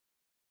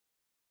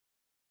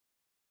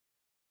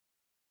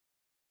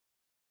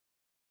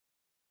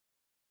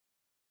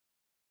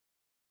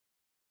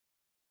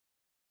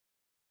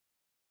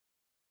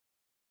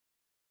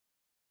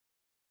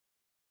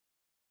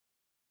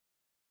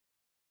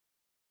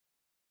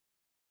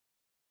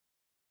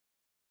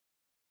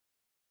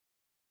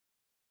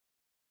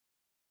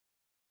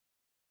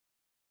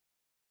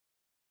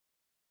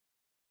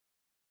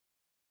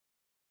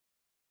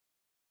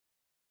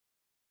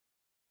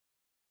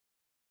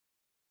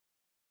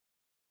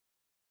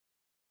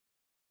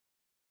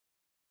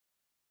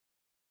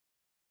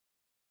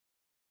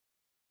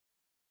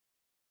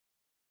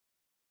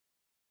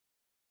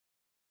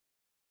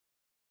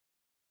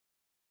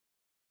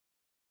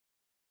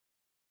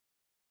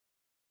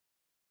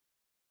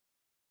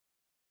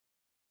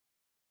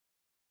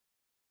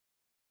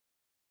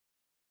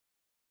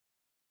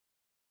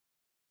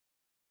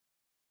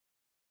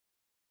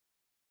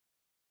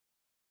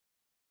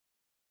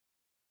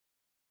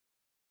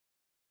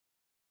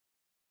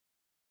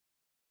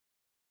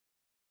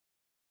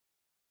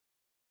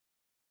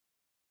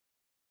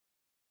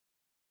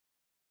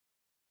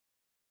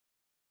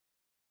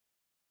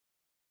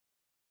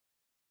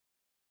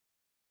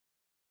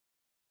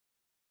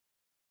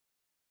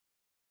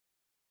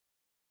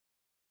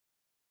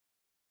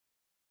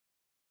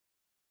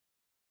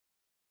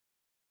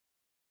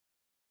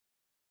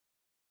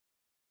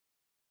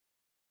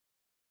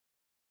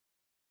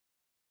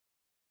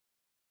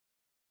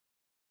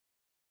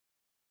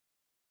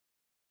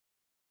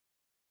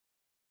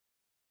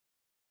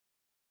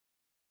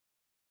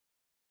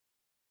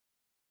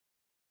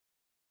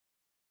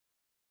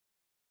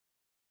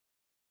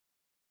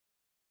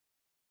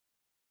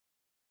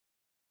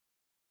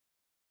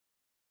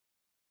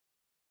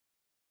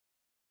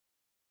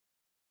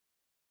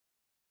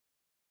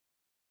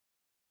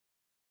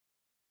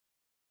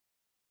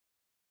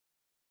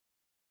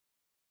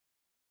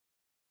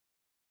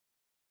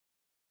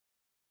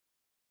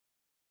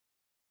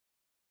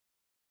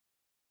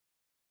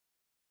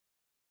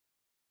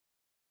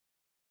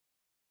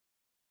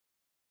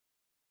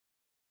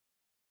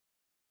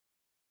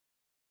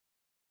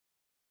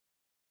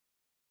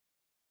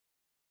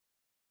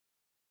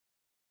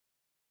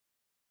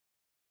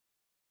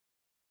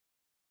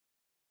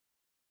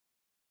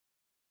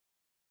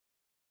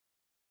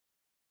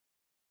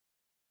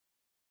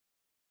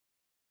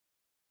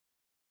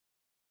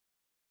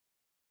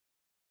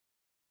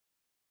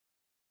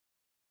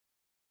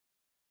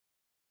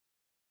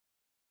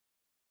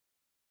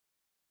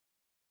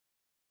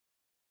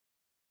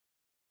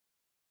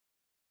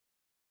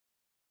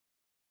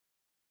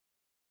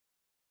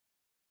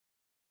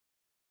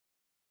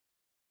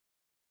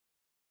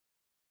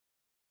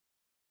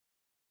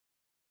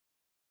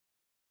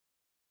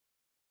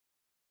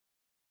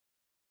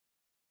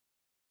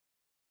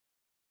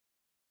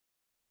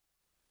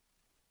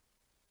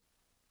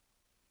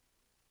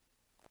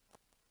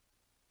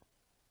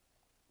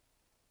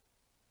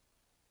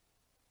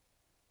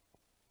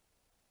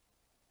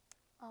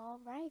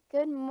All right,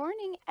 good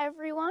morning,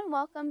 everyone.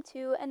 Welcome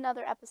to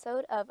another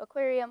episode of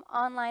Aquarium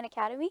Online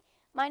Academy.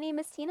 My name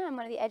is Tina. I'm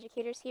one of the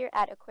educators here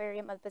at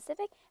Aquarium of the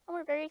Pacific, and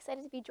we're very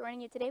excited to be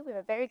joining you today. We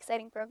have a very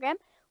exciting program.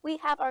 We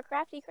have our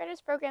Crafty Critters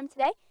program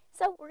today,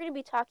 so we're going to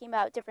be talking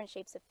about different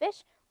shapes of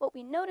fish, what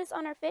we notice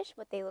on our fish,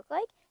 what they look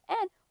like,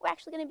 and we're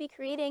actually going to be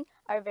creating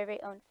our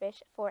very own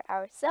fish for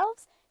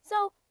ourselves.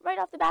 So right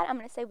off the bat, I'm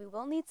going to say we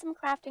will need some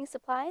crafting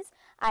supplies.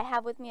 I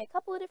have with me a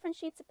couple of different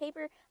sheets of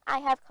paper. I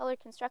have colored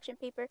construction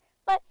paper,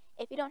 but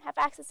if you don't have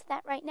access to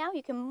that right now,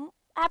 you can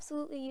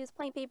absolutely use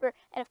plain paper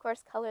and of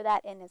course color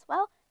that in as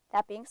well.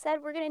 That being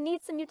said, we're going to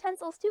need some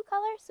utensils to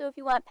color, so if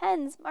you want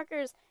pens,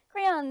 markers,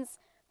 crayons,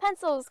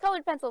 pencils,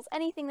 colored pencils,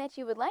 anything that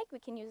you would like, we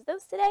can use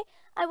those today.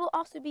 I will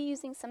also be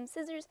using some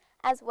scissors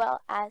as well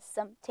as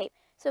some tape.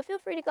 So feel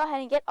free to go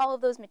ahead and get all of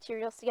those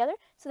materials together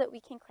so that we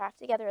can craft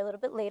together a little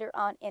bit later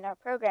on in our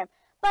program.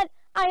 But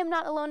I am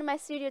not alone in my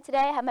studio today.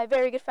 I have my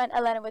very good friend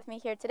Elena with me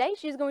here today.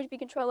 She's going to be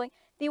controlling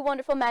the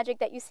wonderful magic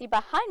that you see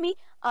behind me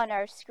on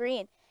our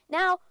screen.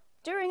 Now,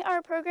 during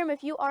our program,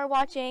 if you are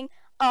watching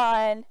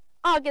on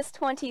August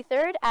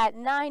 23rd at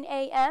 9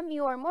 a.m.,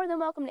 you are more than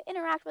welcome to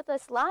interact with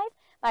us live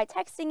by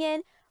texting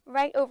in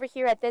right over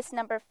here at this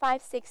number,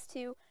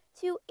 562-286-1838.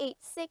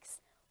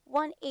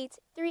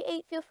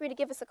 Feel free to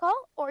give us a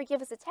call or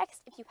give us a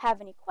text if you have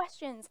any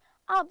questions,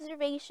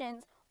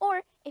 observations,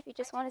 or if you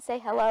just want to say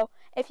hello,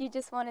 if you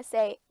just want to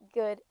say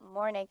good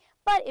morning.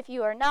 But if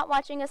you are not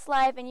watching us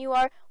live and you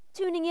are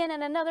tuning in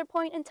at another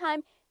point in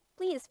time,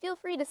 please feel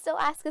free to still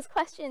ask us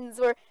questions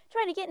or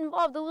try to get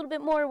involved a little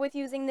bit more with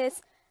using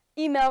this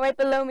email right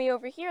below me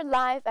over here,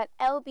 live at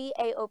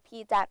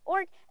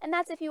lbaop.org. And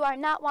that's if you are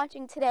not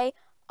watching today,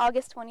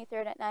 August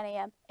 23rd at 9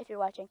 a.m. if you're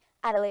watching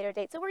at a later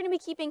date. So we're going to be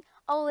keeping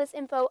all this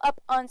info up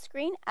on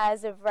screen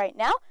as of right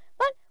now,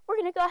 but we're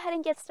going to go ahead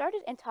and get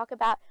started and talk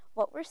about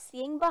what we're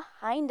seeing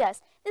behind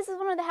us. This is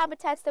one of the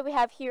habitats that we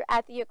have here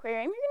at the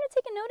aquarium. You're going to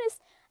take a notice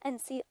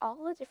and see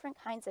all the different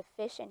kinds of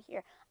fish in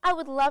here. I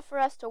would love for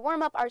us to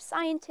warm up our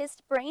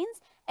scientist brains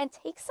and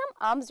take some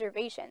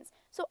observations.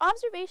 So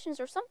observations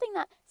are something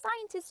that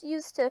scientists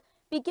use to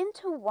begin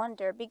to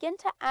wonder, begin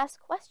to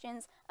ask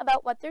questions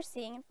about what they're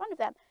seeing in front of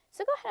them.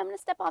 So go ahead, I'm going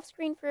to step off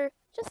screen for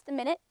just a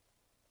minute.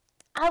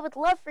 I would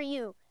love for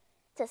you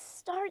to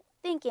start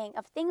thinking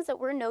of things that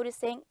we're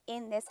noticing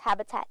in this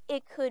habitat.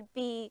 It could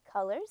be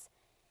colors.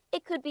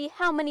 It could be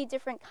how many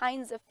different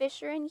kinds of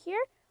fish are in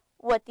here,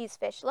 what these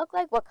fish look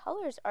like, what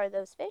colors are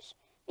those fish,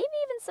 maybe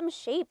even some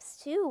shapes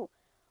too.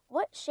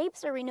 What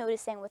shapes are we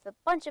noticing with a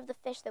bunch of the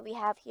fish that we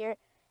have here,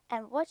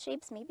 and what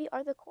shapes maybe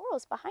are the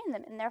corals behind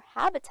them in their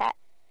habitat?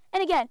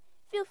 And again,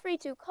 feel free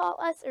to call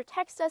us or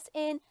text us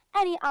in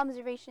any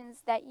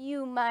observations that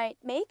you might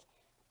make.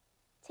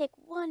 Take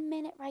 1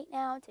 minute right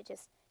now to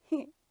just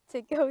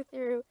to go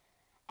through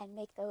and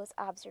make those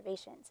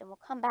observations, and we'll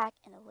come back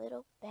in a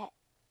little bit.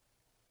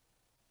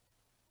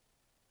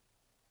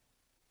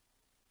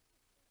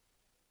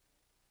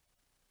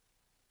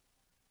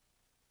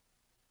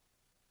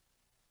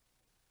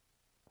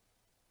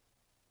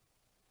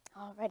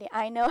 Alrighty,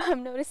 I know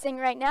I'm noticing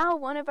right now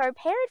one of our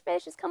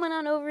parrotfish is coming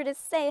on over to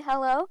say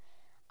hello.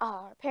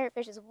 Our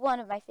parrotfish is one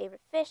of my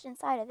favorite fish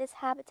inside of this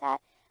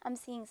habitat. I'm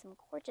seeing some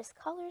gorgeous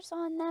colors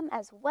on them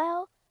as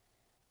well.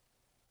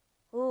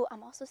 Ooh,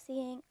 I'm also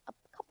seeing a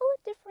couple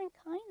of different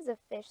kinds of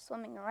fish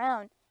swimming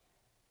around.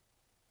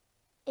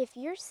 If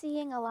you're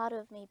seeing a lot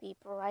of maybe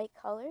bright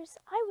colors,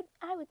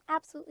 I would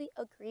absolutely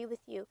agree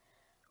with you.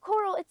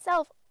 Coral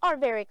itself are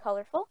very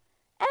colorful,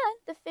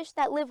 and the fish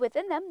that live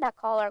within them, that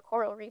call our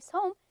coral reefs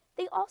home,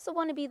 they also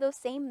want to be those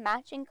same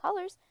matching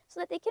colors so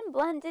that they can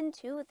blend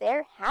into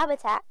their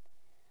habitat.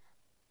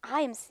 I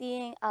am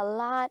seeing a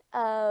lot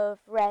of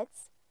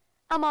reds.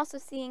 I'm also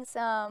seeing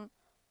some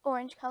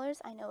orange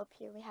colors. I know up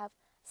here we have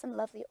some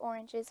lovely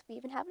oranges. We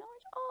even have an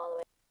orange all the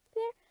way up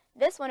there.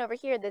 This one over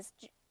here, this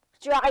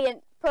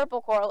giant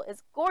purple coral,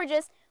 is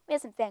gorgeous. We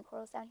have some fan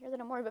corals down here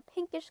that are more of a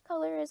pinkish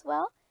color as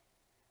well.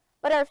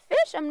 But our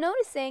fish, I'm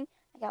noticing,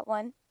 I got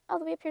one all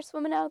the way up here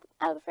swimming out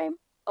of the frame.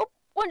 Oh,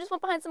 one just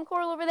went behind some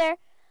coral over there.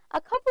 A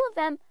couple of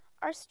them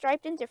are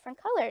striped in different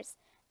colors.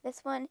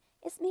 This one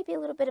is maybe a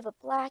little bit of a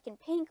black and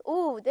pink.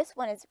 Ooh, this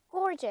one is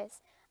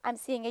gorgeous. I'm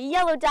seeing a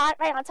yellow dot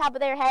right on top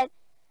of their head,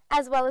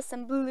 as well as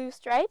some blue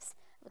stripes.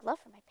 I would love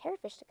for my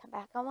parrotfish to come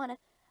back. I want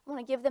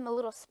to give them a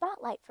little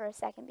spotlight for a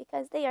second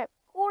because they are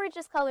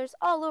gorgeous colors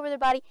all over their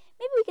body.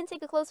 Maybe we can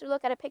take a closer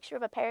look at a picture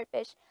of a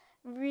parrotfish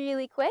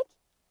really quick.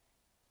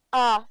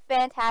 Ah,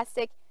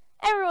 fantastic.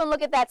 Everyone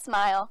look at that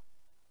smile.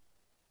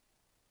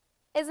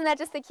 Isn't that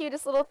just the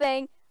cutest little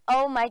thing?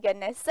 Oh my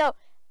goodness. So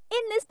in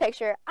this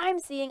picture, I'm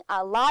seeing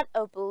a lot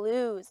of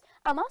blues.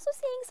 I'm also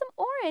seeing some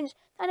orange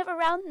kind of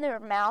around their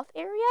mouth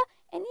area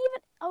and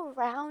even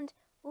around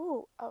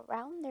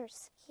their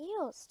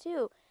scales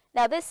too.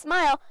 Now this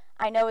smile,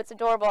 I know it's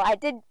adorable. I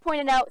did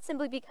point it out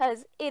simply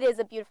because it is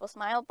a beautiful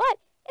smile, but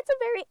it's a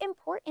very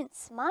important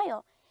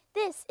smile.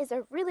 This is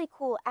a really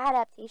cool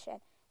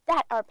adaptation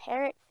that our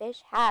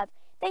parrotfish have.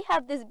 They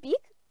have this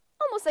beak,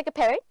 almost like a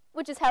parrot,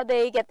 which is how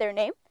they get their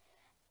name.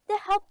 to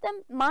help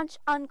them munch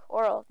on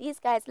coral. These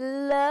guys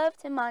love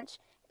to munch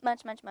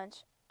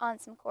on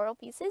some coral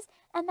pieces,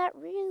 and that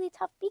really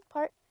tough beak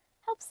part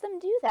helps them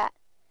do that.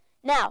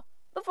 Now,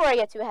 before I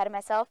get too ahead of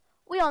myself,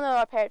 we all know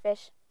our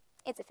parrotfish,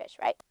 it's a fish,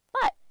 right?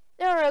 But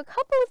there are a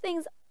couple of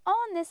things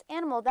on this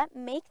animal that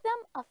make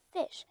them a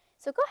fish.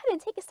 So go ahead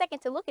and take a second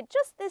to look at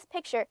just this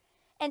picture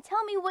and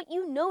tell me what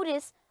you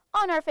notice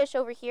on our fish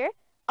over here.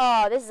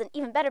 Oh, this is an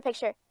even better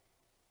picture.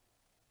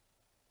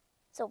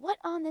 So what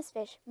on this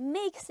fish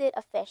makes it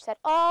a fish that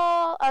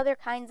all other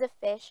kinds of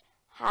fish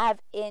have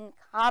in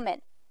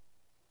common?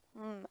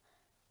 I'm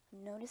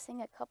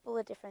noticing a couple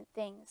of different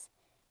things.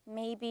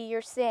 Maybe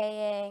you're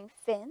saying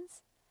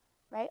fins,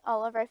 right?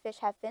 All of our fish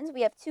have fins.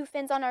 We have two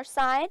fins on our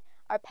side,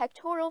 our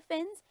pectoral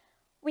fins.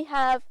 We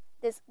have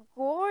this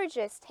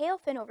gorgeous tail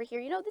fin over here.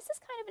 You know, this is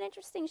kind of an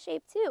interesting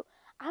shape too.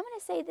 I'm going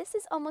to say this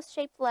is almost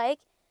shaped like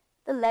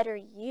the letter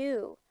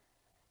U.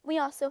 We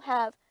also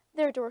have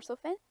their dorsal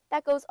fin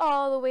that goes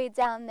all the way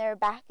down their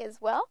back as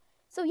well.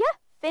 So yeah,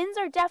 fins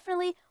are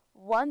definitely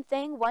one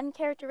thing, one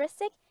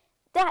characteristic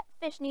that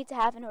fish need to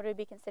have in order to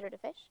be considered a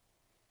fish.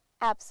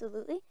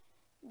 Absolutely.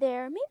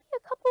 There may be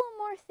a couple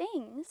more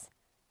things.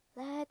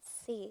 Let's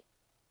see.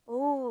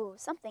 Oh,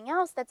 something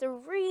else that's a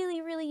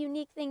really, really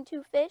unique thing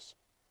to fish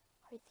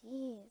are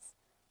these.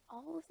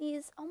 All of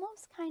these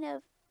almost kind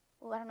of,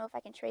 oh, I don't know if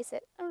I can trace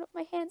it. I don't know if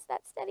my hand's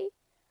that steady.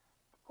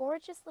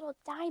 Gorgeous little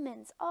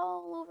diamonds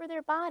all over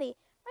their body.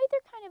 Right,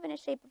 they're kind of in a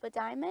shape of a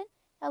diamond,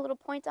 a little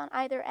point on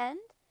either end.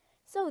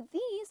 So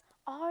these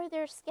are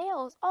their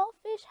scales. All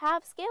fish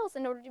have scales.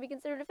 In order to be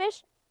considered a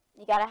fish,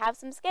 you gotta have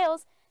some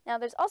scales. Now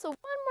there's also one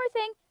more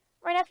thing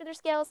right after their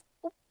scales.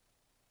 Oop,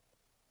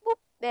 whoop,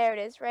 there it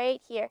is right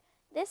here.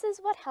 This is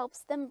what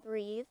helps them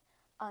breathe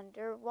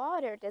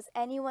underwater. Does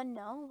anyone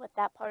know what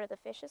that part of the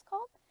fish is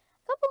called?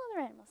 A couple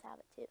other animals have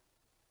it too.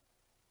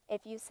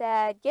 If you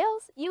said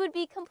gills, you would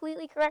be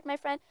completely correct, my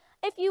friend.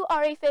 If you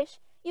are a fish,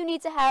 you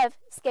need to have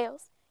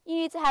scales, you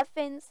need to have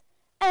fins,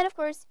 and of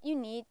course, you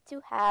need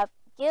to have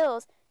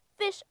gills.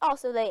 Fish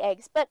also lay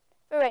eggs, but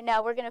for right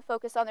now, we're going to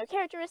focus on their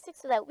characteristics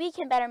so that we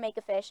can better make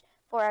a fish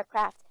for our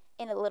craft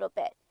in a little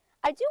bit.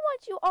 I do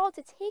want you all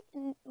to take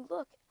a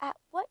look at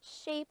what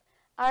shape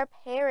our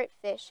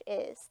parrotfish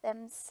is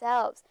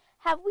themselves.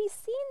 Have we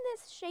seen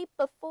this shape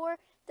before?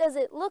 Does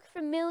it look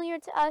familiar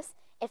to us?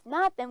 If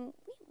not, then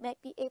we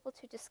might be able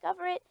to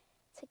discover it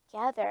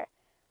together.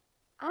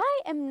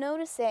 I am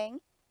noticing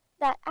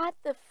that at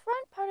the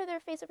front part of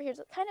their face over here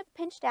is kind of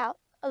pinched out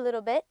a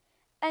little bit,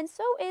 and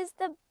so is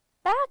the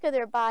back of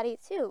their body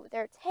too.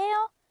 Their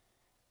tail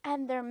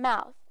and their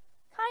mouth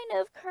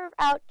kind of curve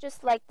out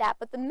just like that,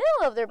 but the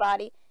middle of their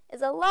body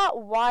is a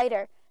lot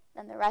wider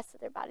than the rest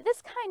of their body.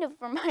 This kind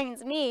of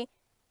reminds me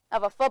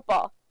of a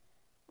football.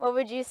 What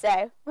would you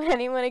say? Would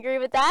anyone agree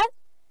with that?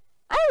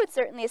 I would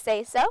certainly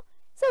say so.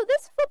 So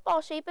this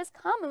football shape is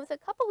common with a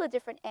couple of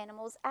different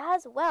animals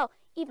as well.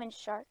 Even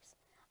sharks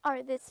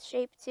are this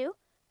shape too.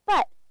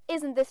 But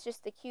isn't this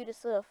just the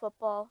cutest little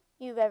football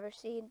you've ever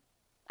seen?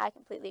 I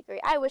completely agree.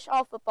 I wish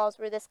all footballs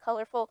were this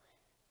colorful.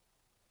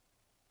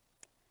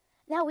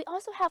 Now we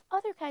also have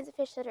other kinds of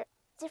fish that are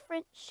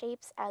different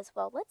shapes as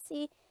well. Let's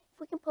see if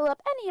we can pull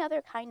up any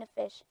other kind of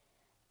fish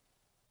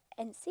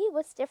and see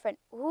what's different.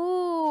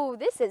 Ooh,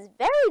 this is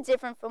very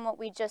different from what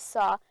we just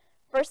saw.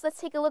 First,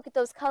 let's take a look at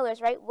those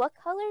colors, right? What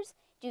colors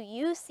do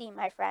you see,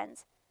 my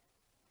friends?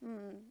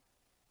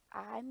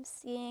 I'm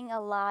seeing a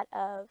lot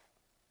of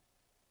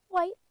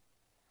white.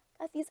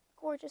 Got these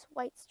gorgeous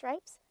white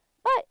stripes.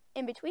 But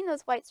in between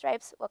those white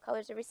stripes, what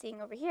colors are we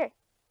seeing over here?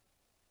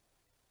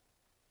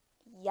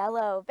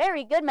 Yellow.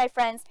 Very good, my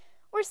friends.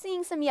 We're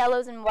seeing some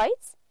yellows and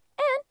whites.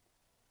 And,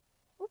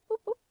 whoop, whoop,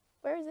 whoop,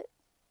 where is it?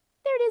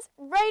 There it is,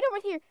 right over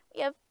here.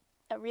 We have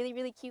a really,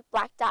 really cute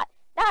black dot.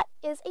 That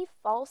is a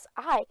false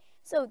eye.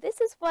 So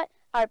this is what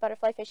our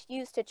butterfly fish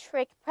use to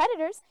trick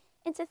predators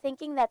into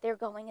thinking that they're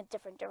going a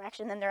different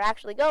direction than they're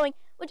actually going,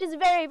 which is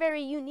very,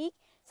 very unique.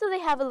 So they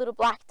have a little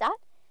black dot.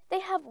 They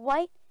have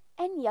white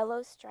and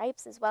yellow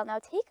stripes as well. Now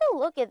take a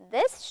look at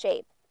this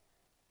shape.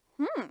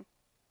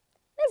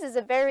 This is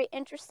a very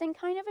interesting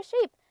kind of a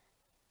shape.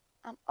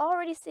 I'm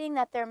already seeing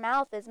that their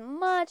mouth is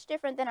much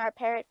different than our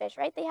parrotfish,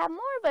 right? They have more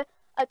of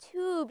a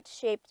tubed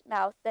shaped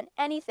mouth than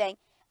anything.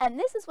 And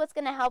this is what's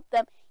going to help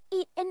them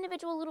eat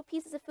individual little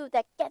pieces of food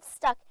that get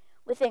stuck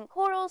within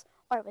corals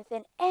or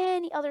within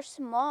any other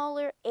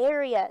smaller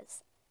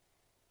areas.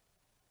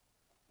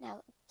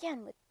 Now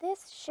again, with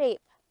this shape,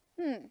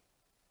 the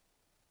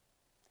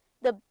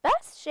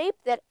best shape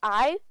that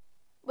I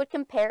would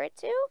compare it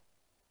to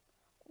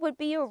would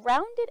be a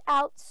rounded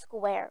out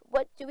square.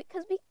 What do we,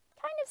 because we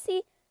kind of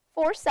see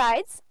four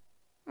sides,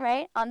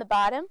 right, on the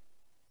bottom,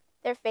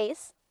 their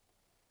face,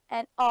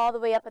 and all the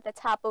way up at the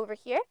top over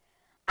here.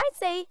 I'd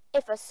say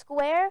if a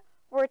square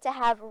were to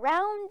have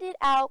rounded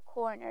out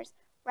corners,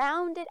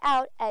 rounded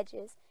out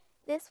edges,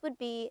 this would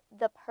be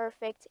the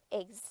perfect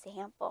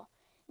example.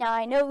 Now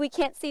I know we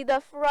can't see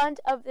the front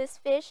of this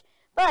fish,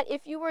 but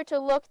if you were to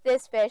look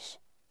this fish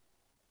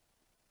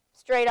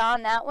straight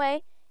on that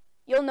way,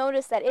 you'll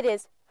notice that it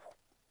is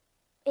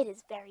It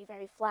is very,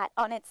 very flat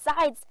on its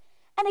sides.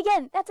 And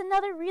again, that's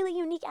another really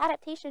unique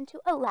adaptation to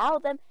allow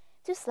them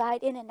to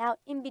slide in and out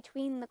in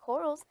between the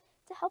corals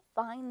to help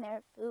find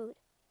their food.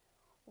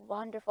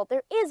 Wonderful.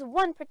 There is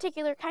one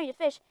particular kind of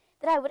fish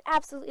that I would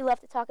absolutely love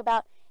to talk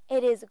about.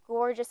 It is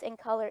gorgeous in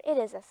color. It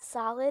is a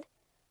solid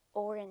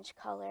orange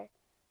color.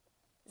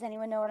 Does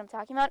anyone know what I'm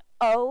talking about?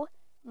 Oh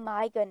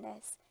my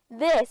goodness.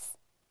 This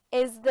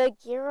is the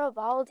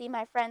Garibaldi,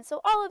 my friends.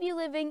 So all of you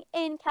living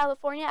in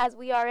California, as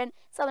we are in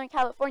Southern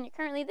California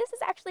currently, this is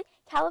actually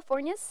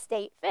California's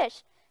state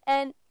fish.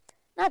 And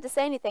not to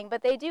say anything,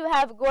 but they do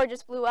have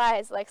gorgeous blue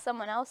eyes like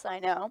someone else I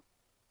know.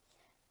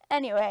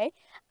 Anyway,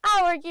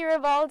 our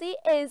Garibaldi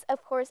is,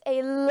 of course,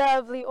 a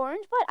lovely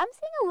orange, but I'm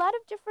seeing a lot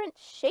of different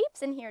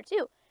shapes in here,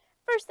 too.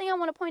 First thing I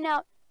want to point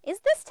out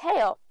is this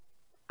tail.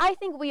 I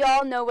think we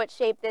all know what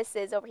shape this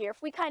is over here.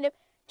 If we kind of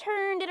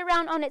turned it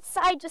around on its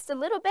side just a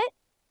little bit,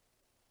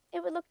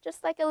 it would look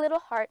just like a little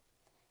heart.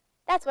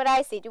 That's what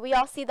I see. Do we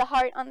all see the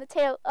heart on the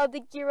tail of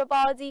the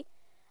Garibaldi?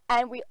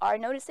 And we are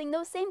noticing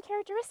those same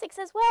characteristics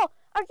as well.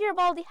 Our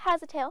Garibaldi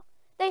has a tail.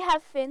 They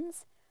have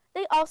fins.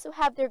 They also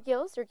have their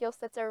gill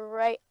slits are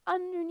right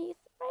underneath,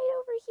 right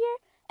over here.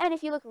 And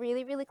if you look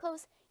really, really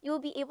close, you will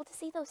be able to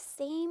see those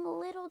same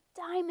little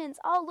diamonds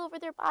all over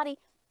their body.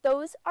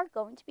 Those are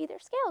going to be their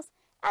scales.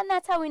 And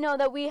that's how we know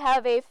that we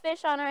have a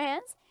fish on our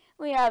hands.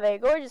 We have a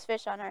gorgeous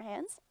fish on our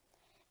hands.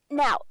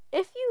 Now,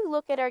 if you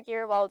look at our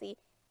Garibaldi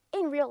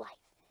in real life,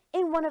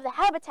 in one of the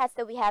habitats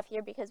that we have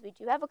here, because we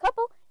do have a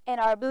couple in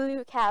our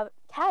blue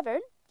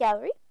cavern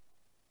gallery,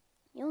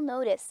 you'll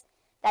notice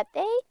that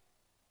they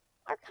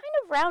are kind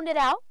of rounded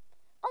out,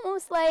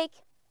 almost like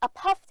a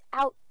puffed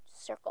out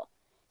circle.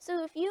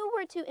 So if you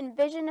were to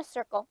envision a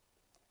circle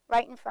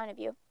right in front of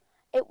you,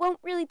 it won't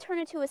really turn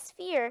into a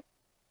sphere,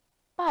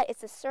 but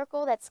it's a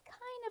circle that's kind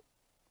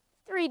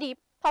of 3D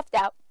puffed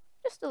out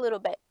just a little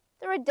bit.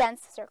 They're a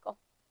dense circle.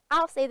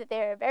 I'll say that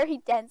they're a very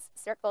dense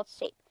circle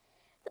shape.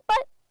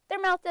 But their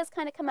mouth does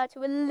kind of come out to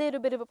a little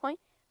bit of a point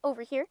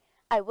over here.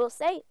 I will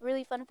say,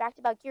 really fun fact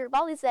about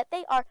Garibaldi is that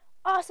they are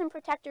awesome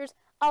protectors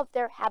of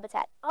their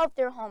habitat, of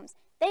their homes.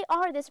 They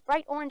are this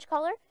bright orange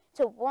color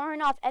to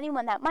warn off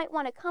anyone that might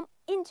want to come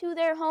into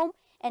their home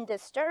and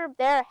disturb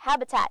their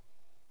habitat.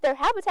 Their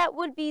habitat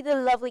would be the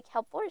lovely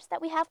kelp forest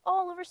that we have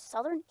all over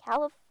Southern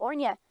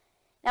California.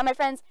 Now, my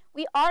friends,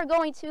 we are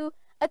going to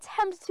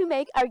attempt to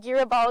make our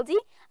Garibaldi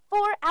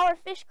for our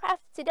fish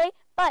craft today,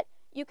 but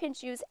you can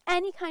choose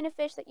any kind of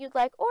fish that you'd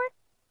like, or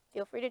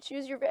feel free to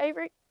choose your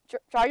favorite,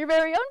 draw your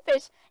very own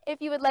fish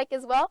if you would like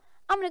as well.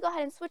 I'm going to go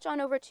ahead and switch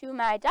on over to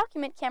my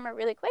document camera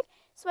really quick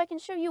so I can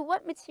show you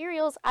what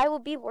materials I will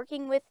be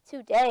working with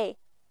today.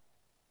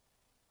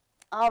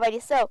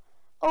 Alrighty, so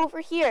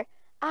over here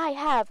I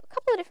have a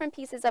couple of different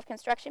pieces of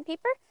construction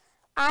paper.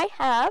 I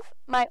have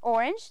my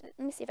orange. Let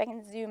me see if I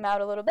can zoom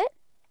out a little bit.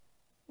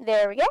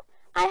 There we go.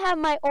 I have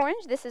my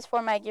orange. This is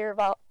for my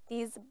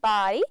Garibaldi's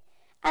body.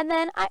 And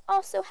then I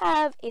also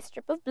have a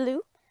strip of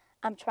blue.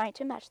 I'm trying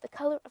to match the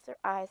color of their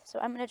eyes. So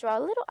I'm going to draw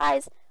little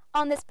eyes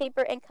on this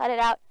paper and cut it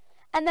out.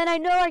 And then I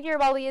know our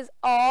Garibaldi is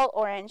all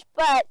orange,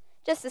 but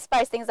just to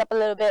spice things up a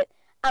little bit,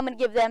 I'm going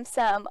to give them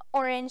some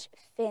orange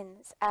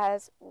fins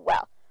as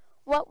well.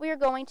 What we're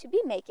going to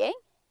be making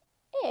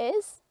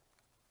is,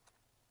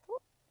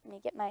 let me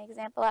get my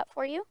example out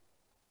for you,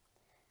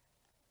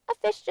 a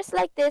fish just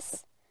like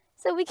this,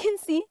 so we can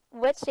see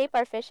what shape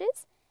our fish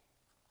is.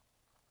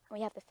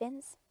 We have the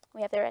fins,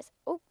 we have their eyes.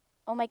 Oh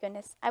my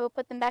goodness, I will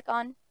put them back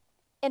on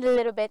in a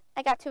little bit.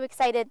 I got too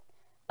excited,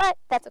 but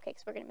that's okay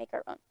because we're going to make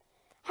our own.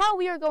 How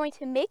we are going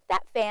to make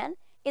that fan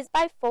is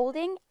by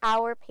folding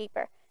our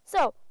paper.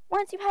 So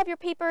once you have your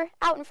paper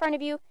out in front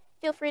of you,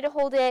 feel free to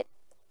hold it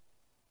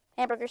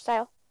hamburger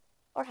style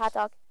or hot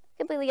dog,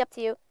 completely up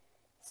to you.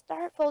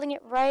 Start folding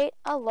it right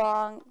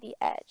along the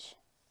edge.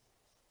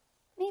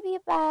 Maybe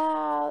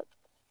about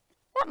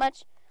that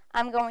much.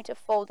 I'm going to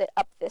fold it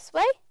up this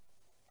way.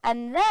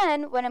 And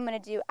then what I'm going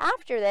to do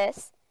after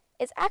this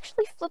is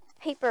actually flip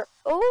the paper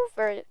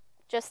over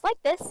just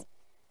like this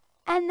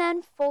and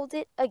then fold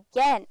it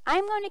again.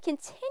 I'm going to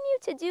continue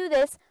to do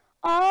this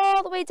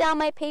all the way down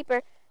my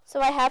paper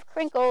so I have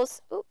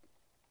crinkles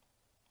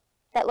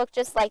that look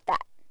just like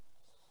that.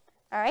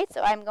 Alright,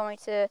 so I'm going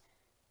to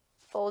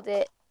fold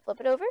it,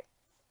 flip it over,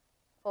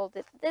 fold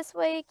it this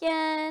way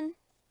again,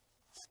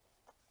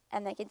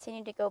 and then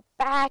continue to go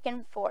back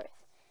and forth.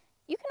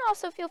 You can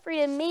also feel free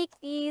to make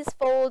these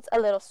folds a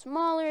little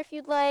smaller if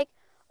you'd like,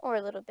 or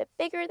a little bit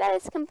bigger. That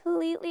is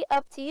completely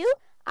up to you.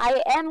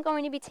 I am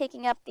going to be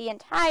taking up the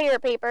entire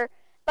paper,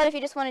 but if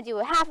you just want to do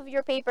a half of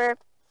your paper,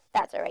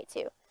 that's alright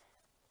too.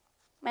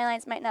 My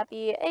lines might not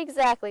be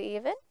exactly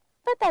even,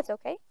 but that's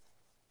okay.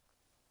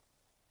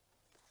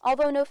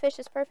 Although no fish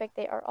is perfect,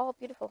 they are all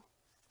beautiful.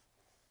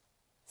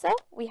 So,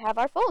 we have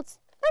our folds.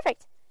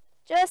 Perfect.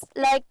 Just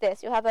like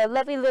this. You'll have a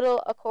lovely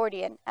little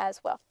accordion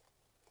as well.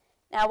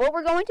 Now, what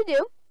we're going to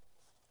do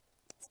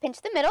is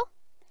pinch the middle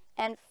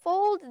and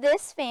fold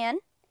this fan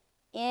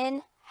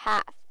in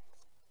half.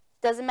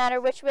 Doesn't matter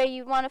which way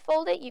you want to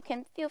fold it. You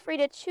can feel free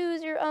to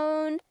choose your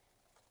own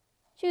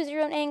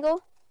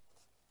angle.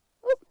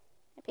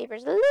 My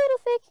paper's a little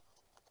thick,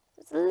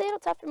 so it's a little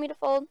tough for me to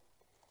fold.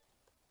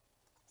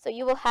 So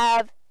you will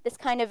have this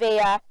kind of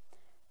a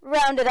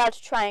rounded out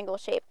triangle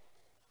shape.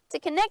 To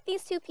connect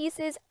these two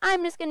pieces,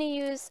 I'm just going to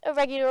use a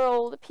regular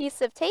old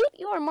piece of tape.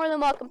 You are more than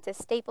welcome to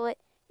staple it.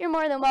 You're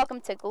more than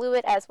welcome to glue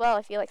it as well.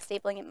 I feel like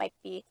stapling it might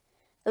be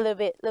a little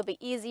bit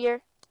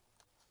easier.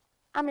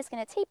 I'm just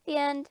going to tape the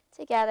end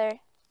together,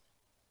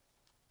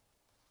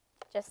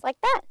 just like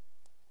that.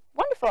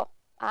 Wonderful.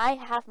 I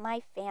have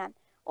my fan,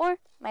 or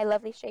my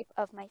lovely shape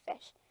of my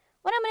fish.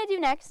 What I'm going to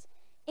do next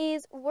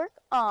is work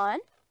on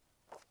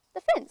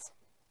the fins.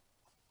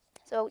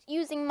 So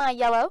using my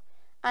yellow,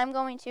 I'm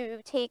going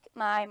to take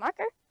my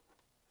marker,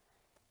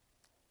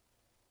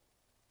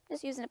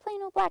 just using a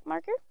plain old black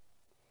marker,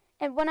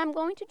 and what I'm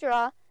going to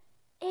draw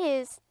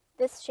is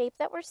this shape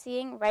that we're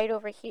seeing right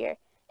over here.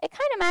 It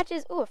kind of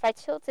matches, ooh, if I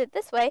tilt it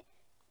this way,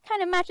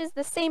 kind of matches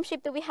the same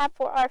shape that we have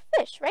for our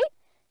fish, right?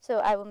 So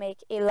I will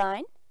make a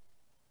line,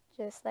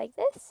 just like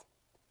this,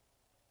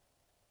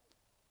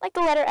 like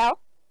the letter L,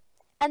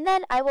 and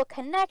then I will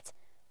connect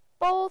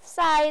both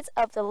sides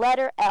of the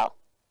letter L,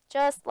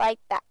 just like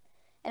that.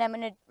 And I'm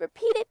going to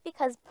repeat it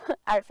because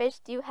our fish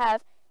do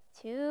have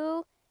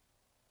two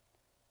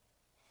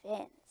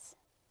fins.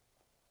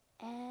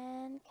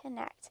 And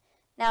connect.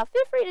 Now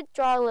feel free to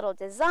draw a little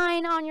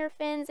design on your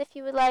fins if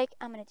you would like.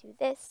 I'm going to do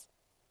this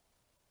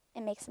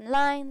and make some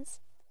lines.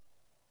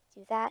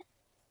 Do that.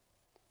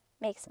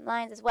 Make some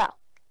lines as well.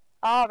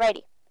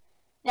 Alrighty.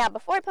 Now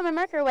before I put my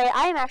marker away,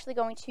 I am actually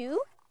going to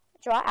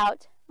draw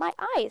out my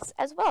eyes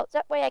as well. So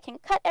that way I can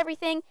cut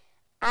everything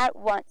at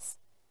once.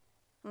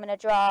 I'm going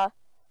to draw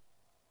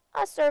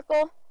a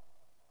circle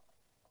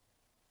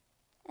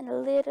and a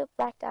little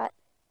black dot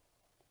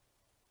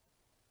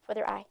for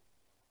their eye.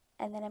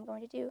 And then I'm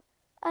going to do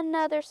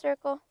another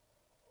circle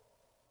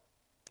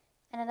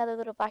and another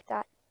little black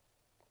dot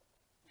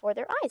for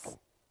their eyes.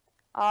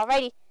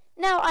 Alrighty,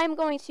 now I'm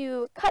going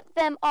to cut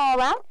them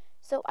all out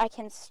so I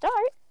can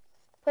start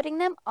putting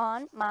them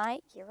on my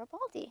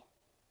Garibaldi.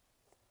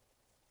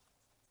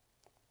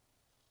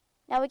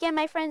 Now again,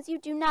 my friends, you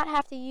do not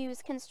have to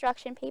use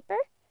construction paper.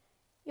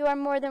 You are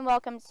more than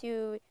welcome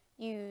to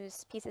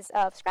use pieces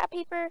of scrap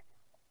paper,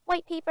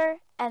 white paper,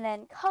 and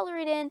then color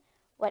it in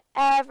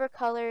whatever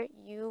color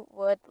you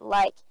would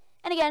like.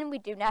 And again, we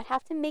do not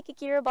have to make a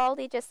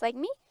Garibaldi just like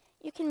me.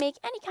 You can make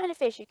any kind of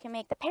fish. You can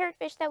make the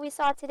parrotfish that we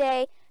saw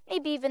today,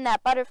 maybe even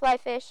that butterfly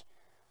fish.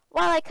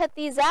 While I cut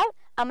these out,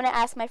 I'm going to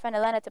ask my friend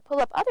Elena to pull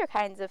up other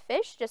kinds of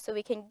fish just so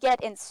we can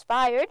get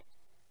inspired.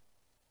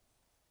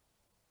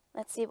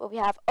 Let's see what we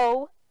have.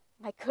 Oh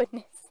my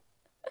goodness.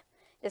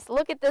 Just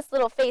look at this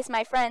little face,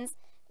 my friends.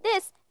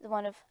 This is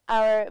one of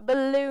our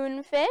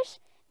balloon fish.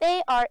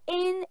 They are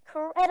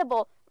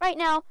incredible. Right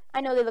now,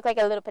 I know they look like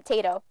a little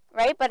potato,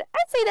 right? But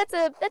I'd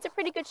say that's a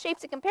pretty good shape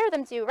to compare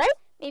them to, right?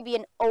 Maybe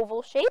an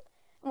oval shape.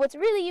 And what's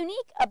really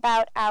unique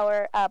about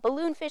our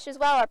balloon fish as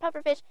well, our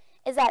puffer fish,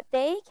 is that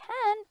they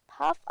can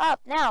puff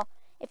up. Now,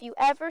 if you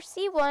ever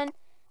see one,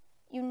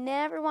 you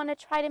never want to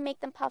try to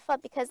make them puff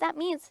up because that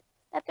means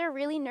that they're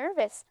really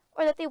nervous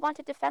or that they want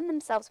to defend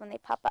themselves when they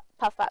puff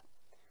up.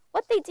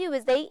 What they do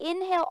is they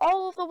inhale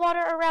all of the water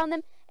around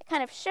them. It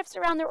kind of shifts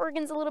around their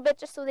organs a little bit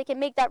just so they can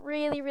make that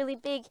really, really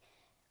big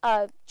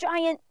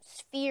giant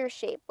sphere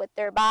shape with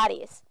their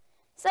bodies.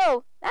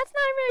 So that's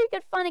not a very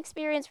good fun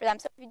experience for them.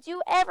 So if you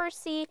do ever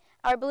see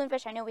our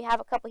balloonfish, I know we have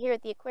a couple here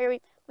at the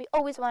aquarium, we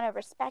always want to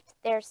respect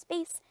their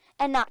space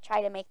and not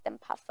try to make them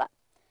puff up.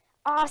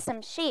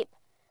 Awesome shape.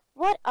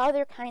 What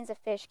other kinds of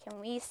fish can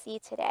we see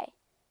today?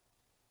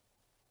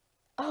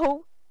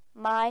 Oh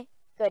my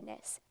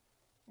goodness.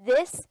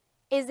 This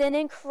is an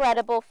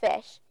incredible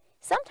fish.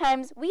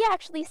 Sometimes we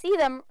actually see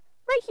them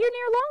right here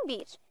near Long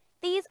Beach.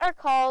 These are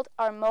called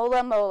our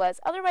mola molas,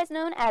 otherwise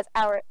known as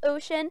our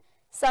ocean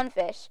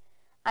sunfish.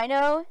 I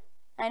know,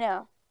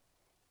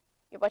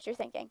 what you're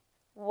thinking.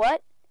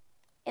 What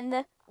in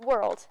the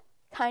world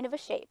kind of a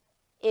shape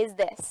is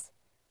this?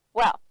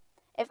 Well,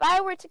 if I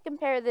were to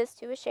compare this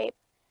to a shape,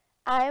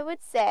 I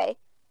would say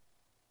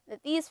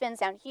that these fins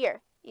down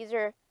here, these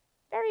are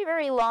very,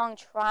 very long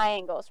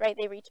triangles, right?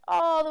 They reach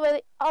all the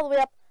way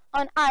up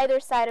on either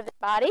side of the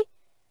body.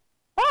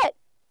 But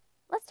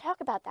let's talk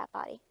about that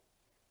body.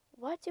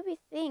 What do we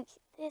think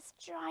this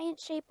giant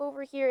shape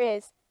over here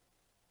is?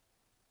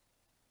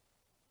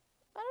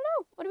 I don't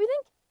know. What do we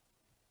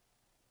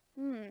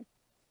think?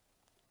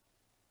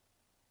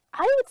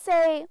 I would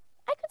say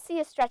I could see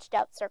a stretched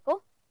out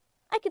circle.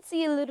 I could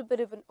see a little bit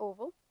of an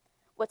oval.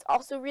 What's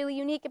also really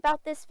unique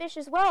about this fish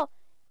as well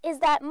is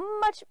that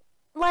much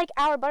like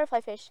our butterfly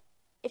fish,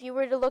 if you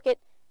were to look it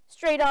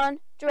straight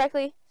on,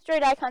 directly,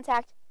 straight eye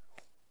contact,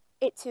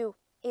 it too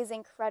is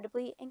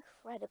incredibly,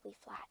 incredibly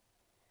flat.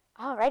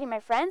 Alrighty, my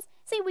friends.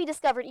 See, we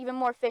discovered even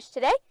more fish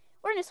today.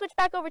 We're going to switch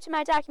back over to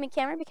my document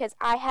camera because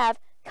I have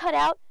cut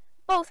out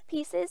both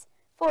pieces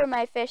for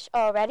my fish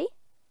already.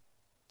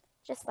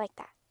 Just like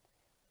that.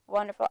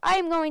 Wonderful.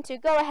 I'm going to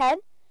go ahead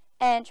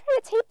and try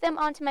to tape them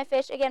onto my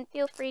fish. Again,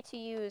 feel free to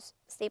use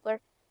a stapler.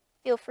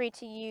 Feel free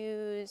to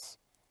use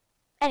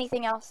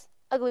anything else.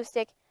 A glue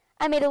stick.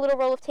 I made a little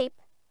roll of tape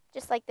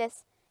just like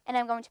this, and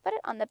I'm going to put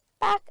it on the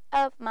back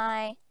of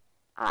my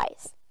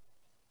eyes.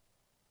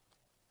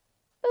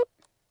 Boop.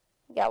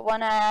 Got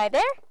one eye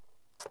there,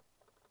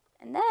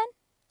 and then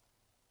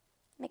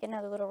make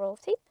another little roll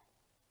of tape.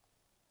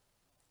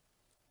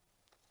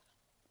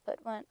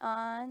 Put one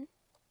on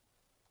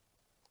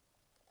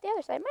the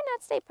other side. Might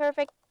not stay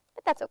perfect,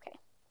 but that's okay.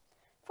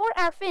 For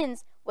our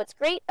fins, what's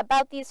great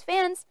about these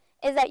fans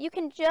is that you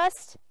can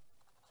just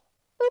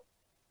boop,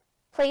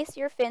 place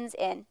your fins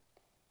in.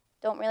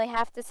 Don't really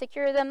have to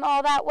secure them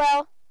all that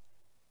well.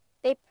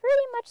 They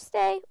pretty much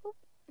stay, oop,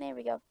 there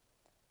we go,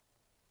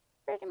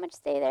 pretty much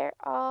stay there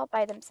all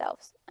by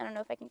themselves. I don't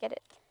know if I can get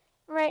it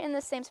right in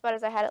the same spot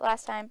as I had it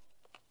last time.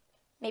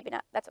 Maybe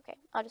not, that's okay.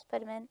 I'll just put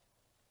them in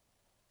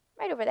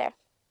right over there.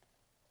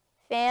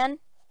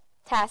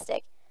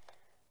 Fantastic.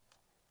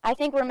 I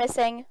think we're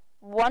missing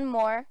one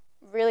more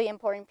really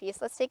important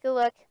piece. Let's take a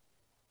look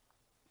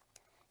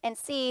and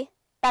see,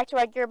 back to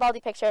our Garibaldi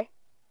picture.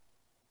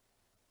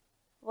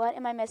 What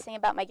am I missing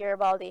about my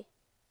Garibaldi?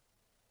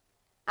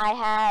 I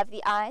have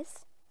the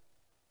eyes.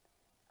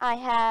 I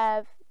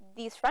have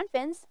these front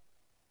fins.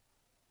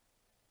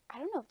 I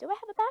don't know, do I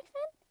have a back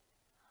fin?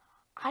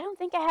 I don't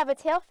think I have a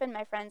tail fin,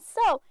 my friends.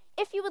 So,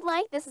 if you would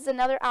like, this is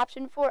another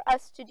option for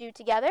us to do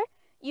together.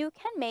 You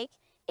can make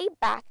a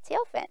back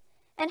tail fin.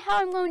 And how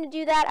I'm going to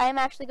do that, I'm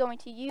actually going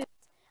to use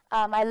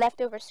my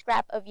leftover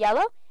scrap of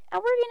yellow,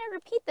 and we're going to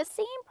repeat the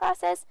same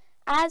process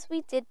as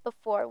we did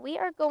before. We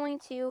are going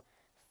to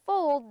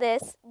fold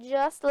this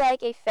just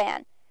like a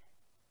fan.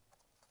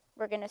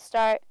 We're going to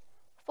start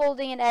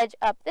folding an edge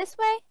up this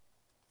way,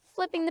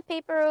 flipping the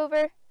paper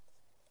over,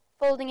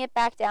 folding it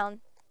back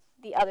down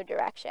the other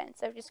direction.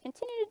 So just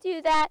continue to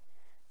do that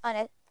on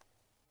a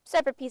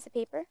separate piece of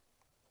paper,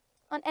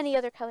 on any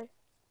other color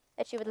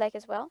that you would like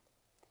as well.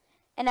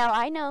 And now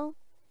I know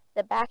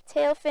the back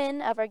tail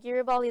fin of our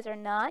Garibaldis are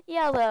not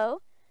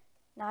yellow,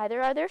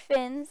 neither are their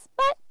fins,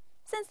 but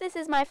since this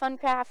is my fun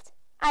craft,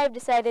 I have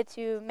decided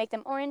to make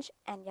them orange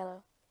and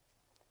yellow.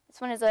 This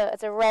one is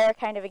a rare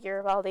kind of a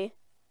Garibaldi.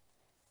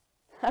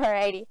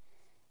 Alrighty.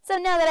 So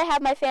now that I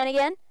have my fan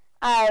again,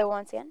 I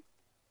once again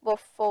will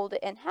fold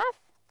it in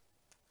half.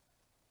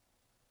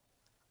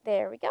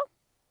 There we go.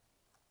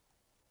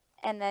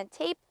 And then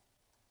tape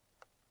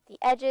the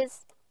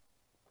edges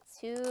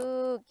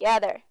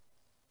together.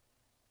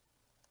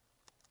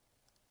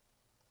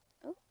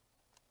 Ooh,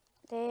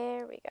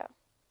 there we go.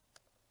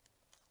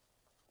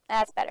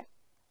 That's better.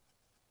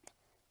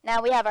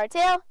 Now we have our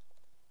tail,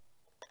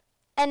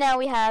 and now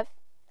we have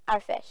our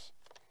fish.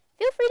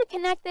 Feel free to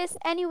connect this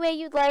any way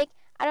you'd like.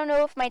 I don't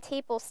know if my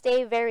tape will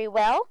stay very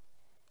well,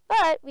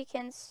 but we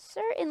can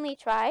certainly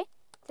try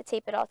to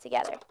tape it all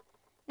together.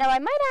 Now I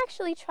might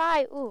actually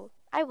try,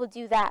 I will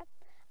do that.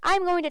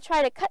 I'm going to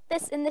try to cut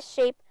this in the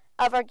shape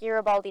of our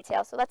Garibaldi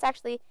tail. So let's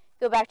actually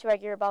go back to our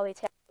Garibaldi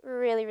tail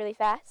really, really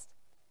fast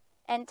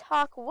and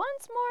talk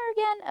once more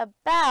again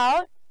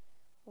about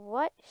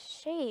what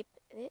shape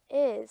it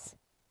is.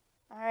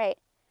 Alright,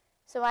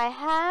 so I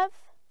have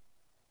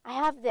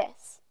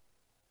this.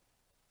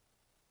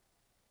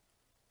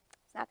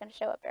 It's not going to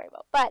show up very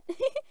well, but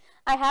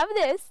I have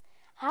this.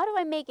 How do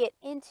I make it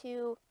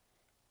into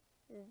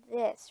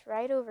this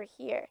right over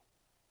here?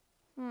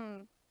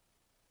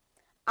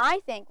 I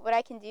think what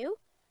I can do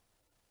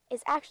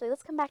is actually,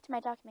 let's come back to my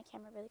document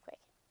camera really quick.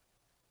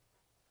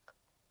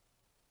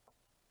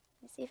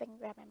 Let me see if I can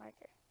grab my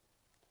marker.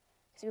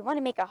 Because we want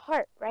to make a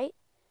heart, right?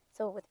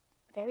 So with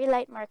very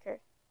light marker,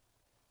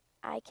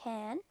 I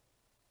can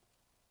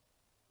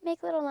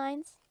make little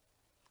lines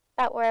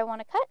about where I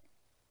want to cut.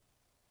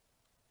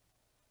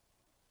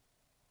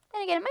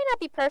 And again, it might not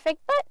be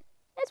perfect, but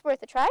it's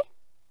worth a try.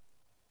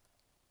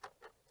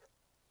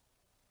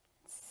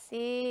 Let's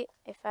see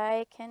if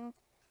I can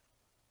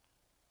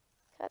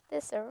cut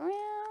this around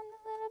a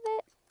little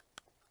bit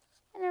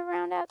and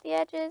round out the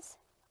edges.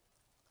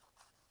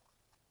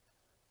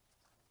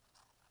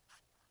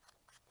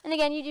 And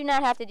again, you do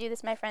not have to do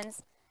this, my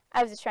friends.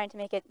 I was just trying to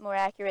make it more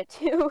accurate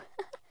to,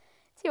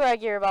 to our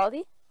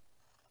Garibaldi.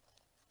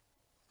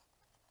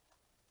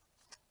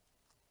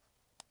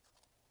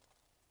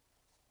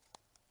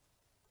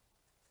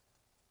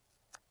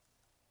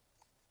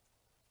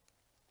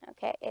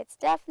 Okay, it's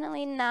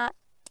definitely not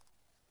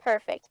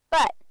perfect,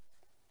 but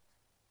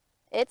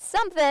it's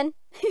something.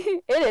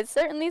 It is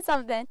certainly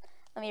something.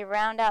 Let me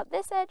round out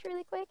this edge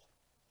really quick.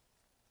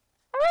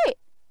 Alright,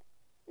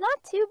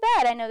 not too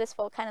bad. I know this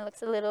fold kind of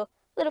looks a little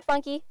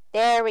funky.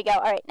 There we go.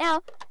 Alright,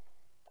 now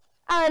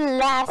our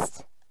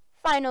last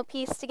final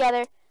piece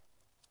together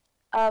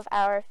of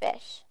our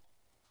fish.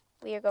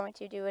 We are going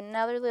to do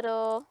another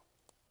little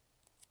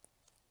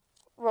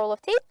roll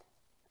of tape.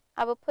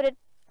 I will put it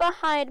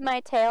behind my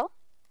tail,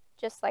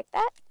 just like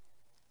that,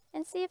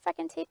 and see if I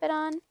can tape it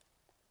on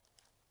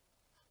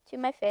to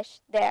my fish.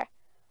 There.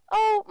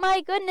 Oh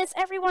my goodness,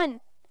 everyone!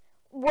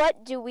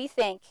 What do we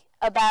think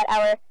about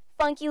our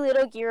funky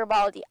little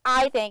Garibaldi?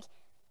 I think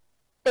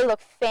they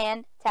look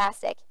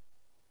fantastic.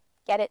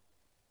 Get it?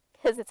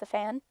 Because it's a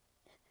fan.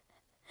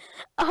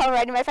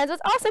 Alrighty, my friends.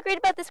 What's also great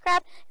about this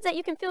craft is that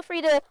you can feel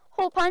free to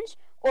hole punch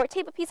or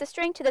tape a piece of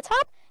string to the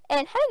top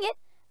and hang it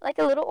like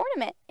a little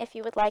ornament if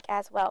you would like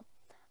as well.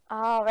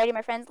 Alrighty,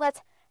 my friends,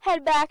 let's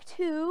head back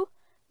to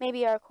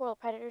maybe our coral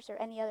predators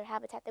or any other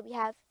habitat that we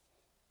have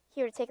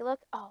here to take a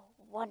look. Oh,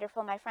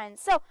 wonderful, my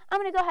friends. So I'm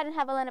going to go ahead and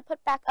have Elena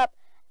put back up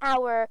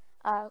our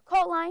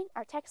call line,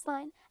 our text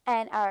line,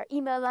 and our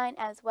email line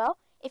as well.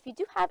 If you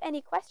do have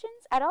any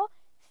questions at all,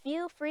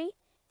 feel free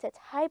to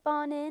type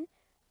on in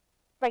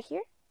right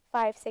here,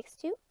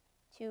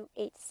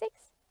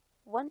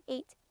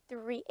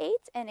 562-286-1838.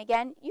 And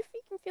again, you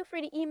can feel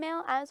free to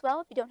email as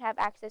well if you don't have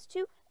access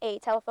to a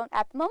telephone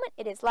at the moment.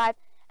 It is live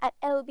at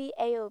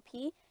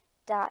lbaop.com.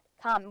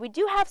 We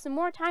do have some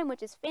more time,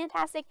 which is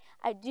fantastic.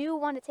 I do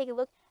want to take a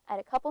look at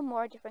a couple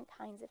more different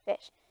kinds of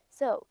fish.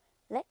 So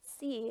let's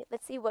see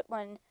what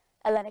one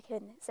Elena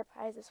can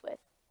surprise us with.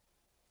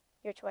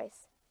 Your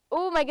choice.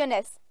 Oh my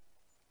goodness.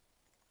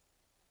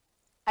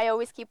 I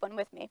always keep one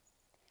with me.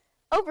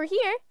 Over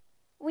here,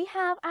 we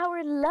have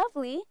our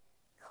lovely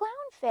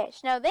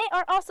clownfish. Now, they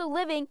are also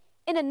living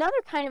in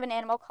another kind of an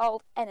animal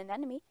called an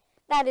anemone.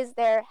 That is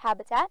their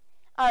habitat.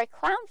 Our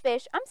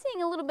clownfish, I'm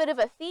seeing a little bit of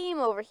a theme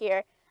over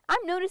here.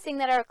 I'm noticing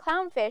that our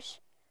clownfish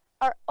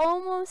are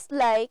almost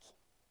like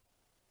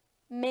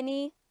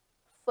mini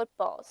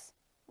footballs.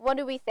 What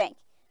do we think?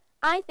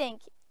 I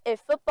think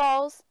if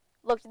footballs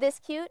looked this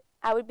cute,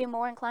 I would be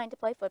more inclined to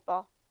play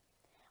football.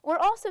 We're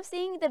also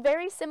seeing the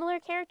very similar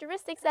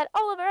characteristics that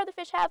all of our other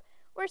fish have.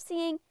 We're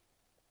seeing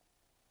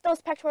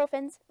those pectoral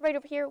fins right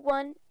over here,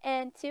 1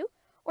 and 2.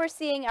 We're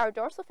seeing our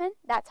dorsal fin,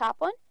 that top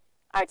one,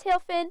 our tail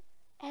fin,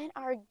 and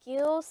our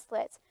gill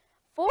slits.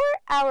 For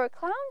our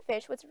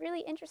clownfish, what's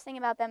really interesting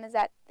about them is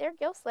that their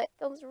gill slit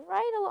goes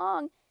right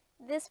along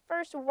this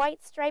first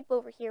white stripe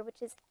over here,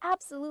 which is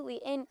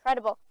absolutely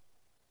incredible.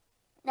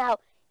 Now,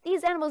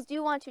 these animals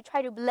do want to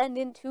try to blend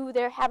into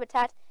their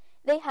habitat.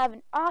 They have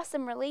an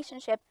awesome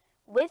relationship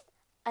with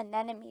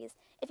anemones.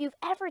 If you've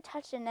ever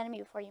touched an anemone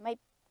before, you might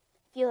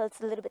feel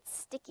it's a little bit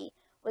sticky.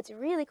 What's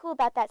really cool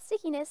about that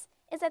stickiness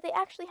is that they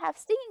actually have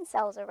stinging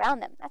cells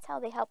around them. That's how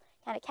they help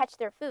kind of catch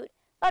their food.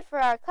 But for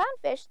our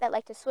clownfish that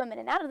like to swim in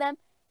and out of them,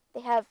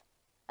 they have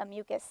a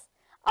mucus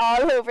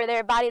all over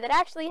their body that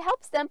actually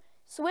helps them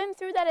swim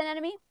through that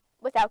anemone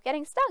without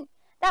getting stung.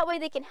 That way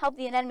they can help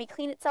the anemone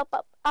clean itself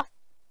up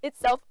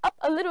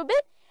a little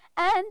bit,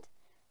 and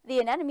the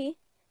anemone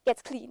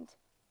gets cleaned.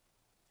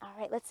 All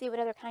right, let's see what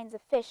other kinds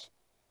of fish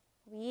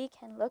we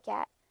can look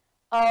at.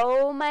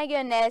 Oh my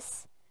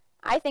goodness,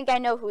 I think I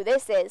know who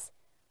this is.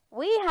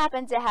 We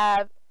happen to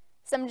have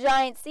some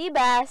giant sea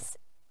bass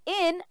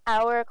in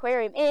our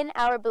aquarium, in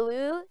our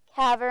blue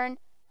cavern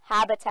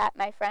habitat,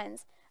 my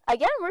friends.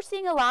 Again, we're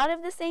seeing a lot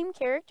of the same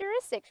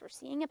characteristics. We're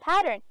seeing a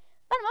pattern,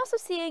 but I'm also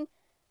seeing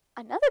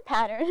another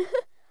pattern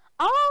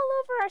all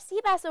over our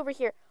sea bass over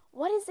here.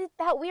 What is it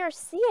that we are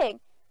seeing?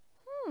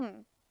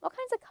 What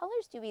kinds of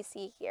colors do we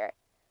see here?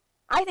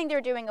 I think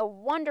they're doing a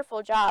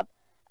wonderful job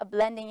of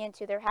blending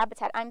into their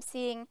habitat. I'm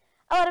seeing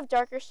a lot of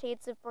darker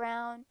shades of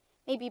brown,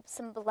 maybe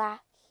some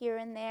black here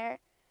and there,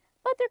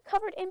 but they're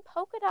covered in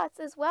polka dots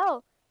as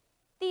well.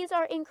 These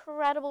are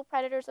incredible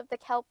predators of the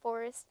kelp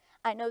forest.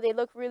 I know they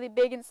look really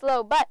big and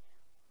slow, but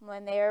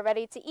when they are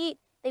ready to eat,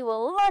 they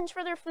will lunge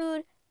for their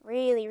food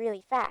really,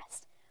 really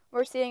fast.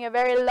 We're seeing a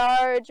very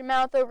large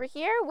mouth over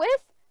here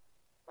with,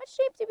 what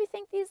shape do we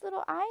think these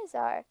little eyes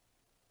are?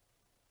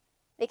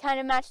 They kind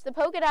of match the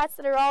polka dots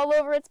that are all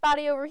over its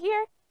body over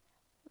here.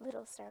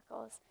 Little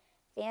circles.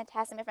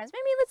 Fantastic, my friends.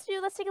 Maybe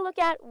let's take a look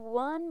at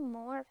one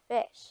more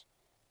fish.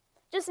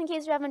 Just in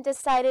case you haven't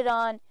decided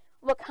on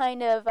what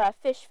kind of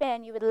fish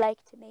fan you would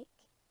like to make.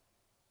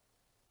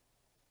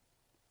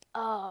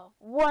 Oh,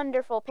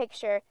 wonderful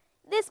picture.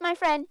 This, my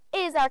friend,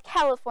 is our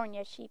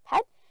California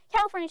sheephead.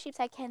 California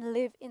sheephead can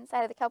live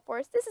inside of the kelp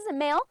forest. This is a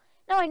male.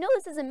 Now, I know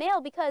this is a male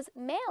because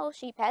male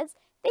sheepheads,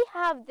 they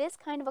have this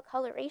kind of a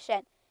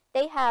coloration.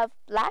 They have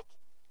black,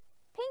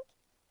 pink,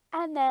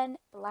 and then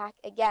black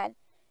again.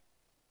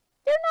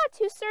 They're not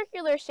too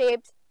circular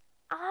shaped.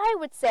 I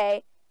would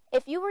say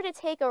if you were to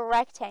take a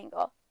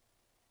rectangle,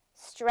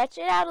 stretch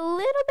it out a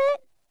little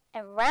bit,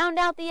 and round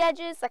out the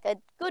edges like a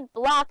good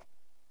block,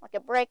 like a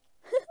brick,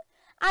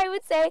 I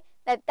would say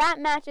that that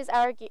matches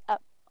our, I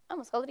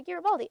almost called it a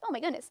Garibaldi. Oh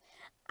my goodness.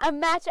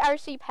 Match our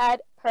sheephead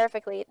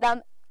perfectly.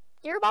 Now,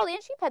 Garibaldi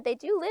and sheephead, they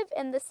do live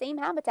in the same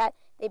habitat.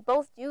 They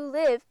both do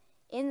live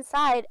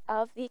inside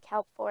of the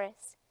kelp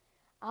forest.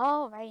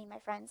 Alrighty, my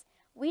friends.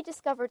 We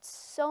discovered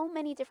so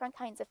many different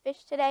kinds of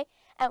fish today,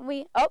 and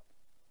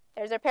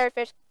there's our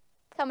parrotfish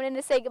coming in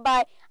to say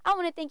goodbye. I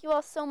want to thank you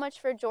all so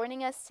much for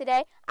joining us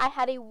today. I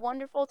had a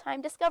wonderful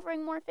time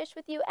discovering more fish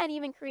with you and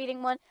even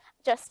creating one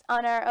just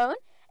on our own.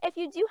 If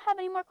you do have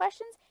any more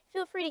questions,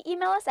 feel free to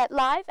email us at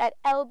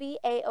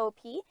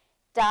live@lbaop.org.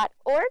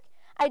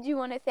 I do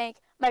want to thank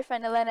my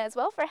friend Elena as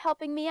well for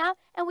helping me out,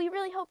 and we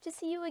really hope to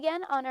see you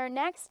again on our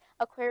next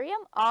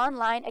Aquarium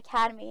Online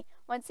Academy.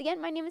 Once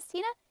again, my name is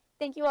Tina.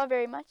 Thank you all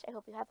very much. I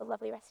hope you have a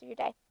lovely rest of your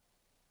day.